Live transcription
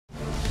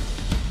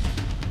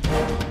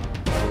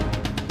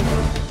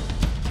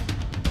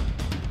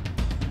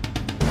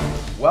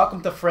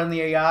Welcome to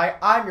Friendly AI.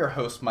 I'm your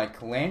host,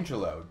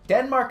 Michelangelo.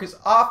 Denmark is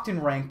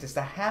often ranked as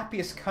the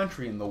happiest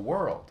country in the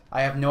world.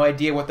 I have no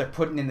idea what they're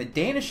putting in the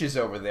Danishes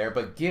over there,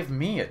 but give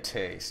me a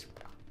taste.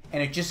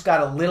 And it just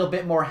got a little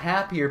bit more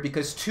happier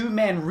because two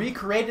men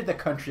recreated the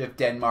country of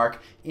Denmark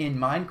in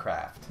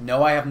Minecraft.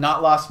 No, I have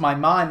not lost my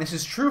mind. This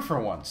is true for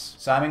once.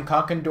 Simon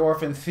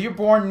Konkendorf and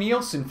Theoborn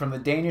Nielsen from the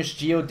Danish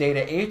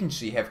Geodata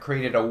Agency have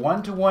created a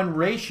 1-to-1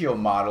 ratio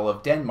model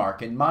of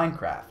Denmark in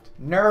Minecraft.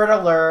 Nerd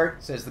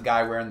alert, says the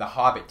guy wearing the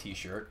Hobbit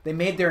t-shirt. They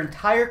made their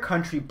entire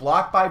country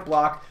block by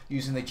block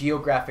using the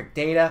geographic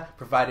data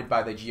provided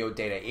by the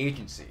Geodata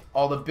Agency.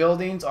 All the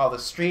buildings, all the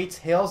streets,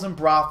 hills, and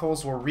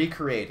brothels were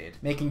recreated,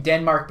 making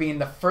Denmark being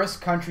the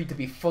first country to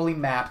be fully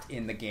mapped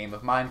in the game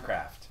of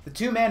Minecraft. The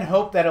two men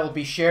hope that it will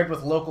be shared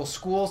with local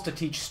schools to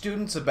teach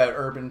students about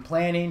urban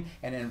planning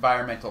and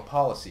environmental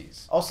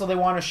policies. Also, they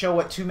want to show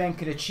what two men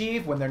can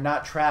achieve when they're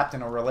not trapped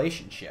in a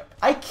relationship.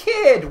 I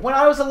kid! When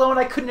I was alone,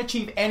 I couldn't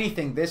achieve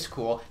anything this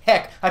cool.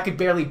 Heck, I could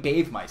barely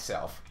bathe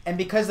myself. And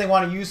because they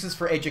want to use this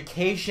for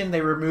education,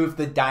 they removed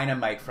the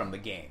dynamite from the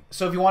game.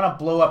 So if you want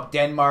to blow up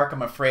Denmark,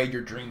 I'm afraid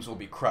your dreams will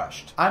be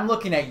crushed. I'm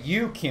looking at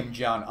you, Kim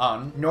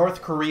Jong-un,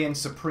 North Korean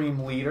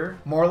Supreme Leader.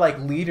 More like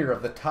leader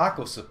of the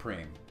Taco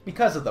Supreme.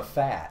 Because of the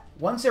fat.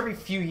 Once every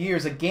few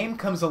years, a game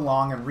comes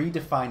along and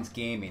redefines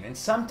gaming, and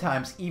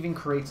sometimes even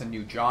creates a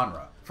new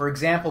genre. For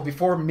example,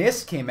 before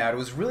Myst came out, it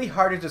was really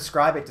hard to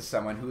describe it to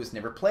someone who has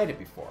never played it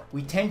before.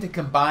 We tend to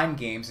combine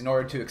games in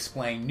order to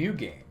explain new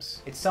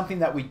games. It's something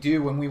that we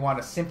do when we want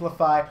to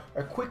simplify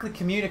or quickly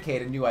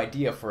communicate a new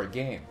idea for a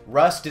game.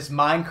 Rust is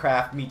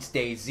Minecraft meets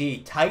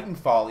DayZ,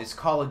 Titanfall is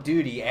Call of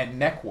Duty,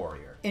 and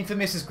MechWarrior.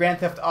 Infamous is Grand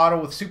Theft Auto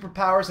with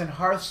superpowers, and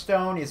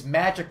Hearthstone is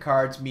Magic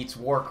Cards meets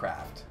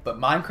Warcraft. But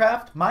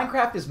Minecraft?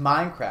 Minecraft is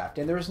Minecraft,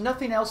 and there is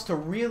nothing else to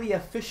really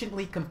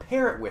efficiently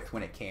compare it with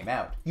when it came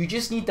out. You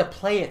just need to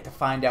play it to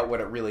find out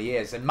what it really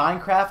is, and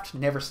Minecraft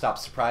never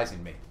stops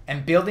surprising me.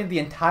 And building the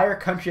entire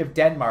country of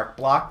Denmark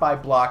block by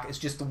block is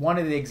just one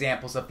of the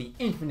examples of the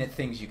infinite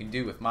things you can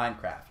do with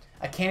Minecraft.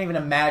 I can't even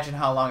imagine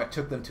how long it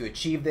took them to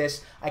achieve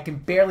this. I can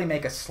barely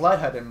make a slut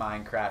hut in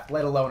Minecraft,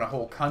 let alone a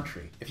whole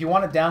country. If you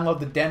want to download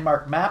the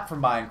Denmark map for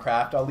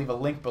Minecraft, I'll leave a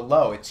link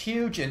below. It's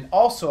huge, and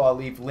also I'll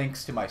leave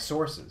links to my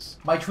sources.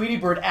 My Tweety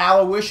bird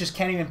Aloysius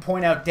can't even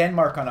point out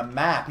Denmark on a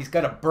map. He's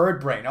got a bird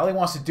brain. All he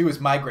wants to do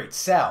is migrate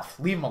south.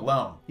 Leave him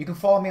alone. You can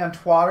follow me on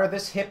Twitter.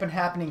 This hip and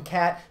happening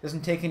cat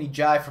doesn't take any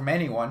jive from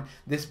anyone.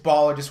 This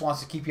baller just wants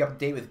to keep you up to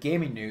date with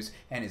gaming news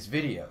and his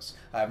videos.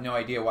 I have no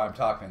idea why I'm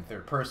talking in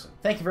third person.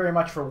 Thank you very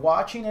much for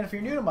watching, and if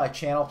you're new to my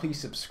channel, please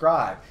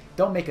subscribe.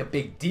 Don't make a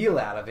big deal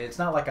out of it. It's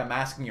not like I'm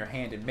asking your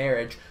hand in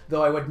marriage,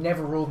 though I would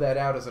never rule that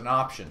out as an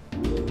option.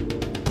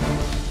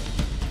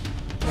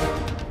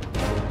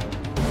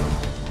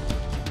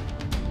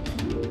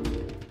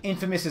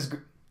 Infamous is...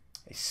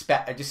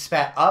 I just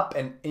spat up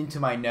and into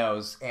my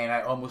nose, and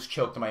I almost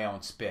choked on my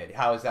own spit.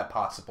 How is that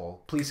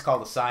possible? Please call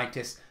the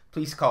scientists.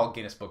 Please call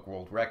Guinness Book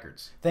World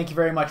Records. Thank you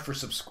very much for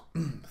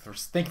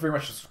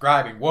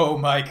subscribing. Whoa,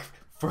 Mike.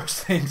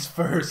 First things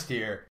first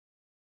here.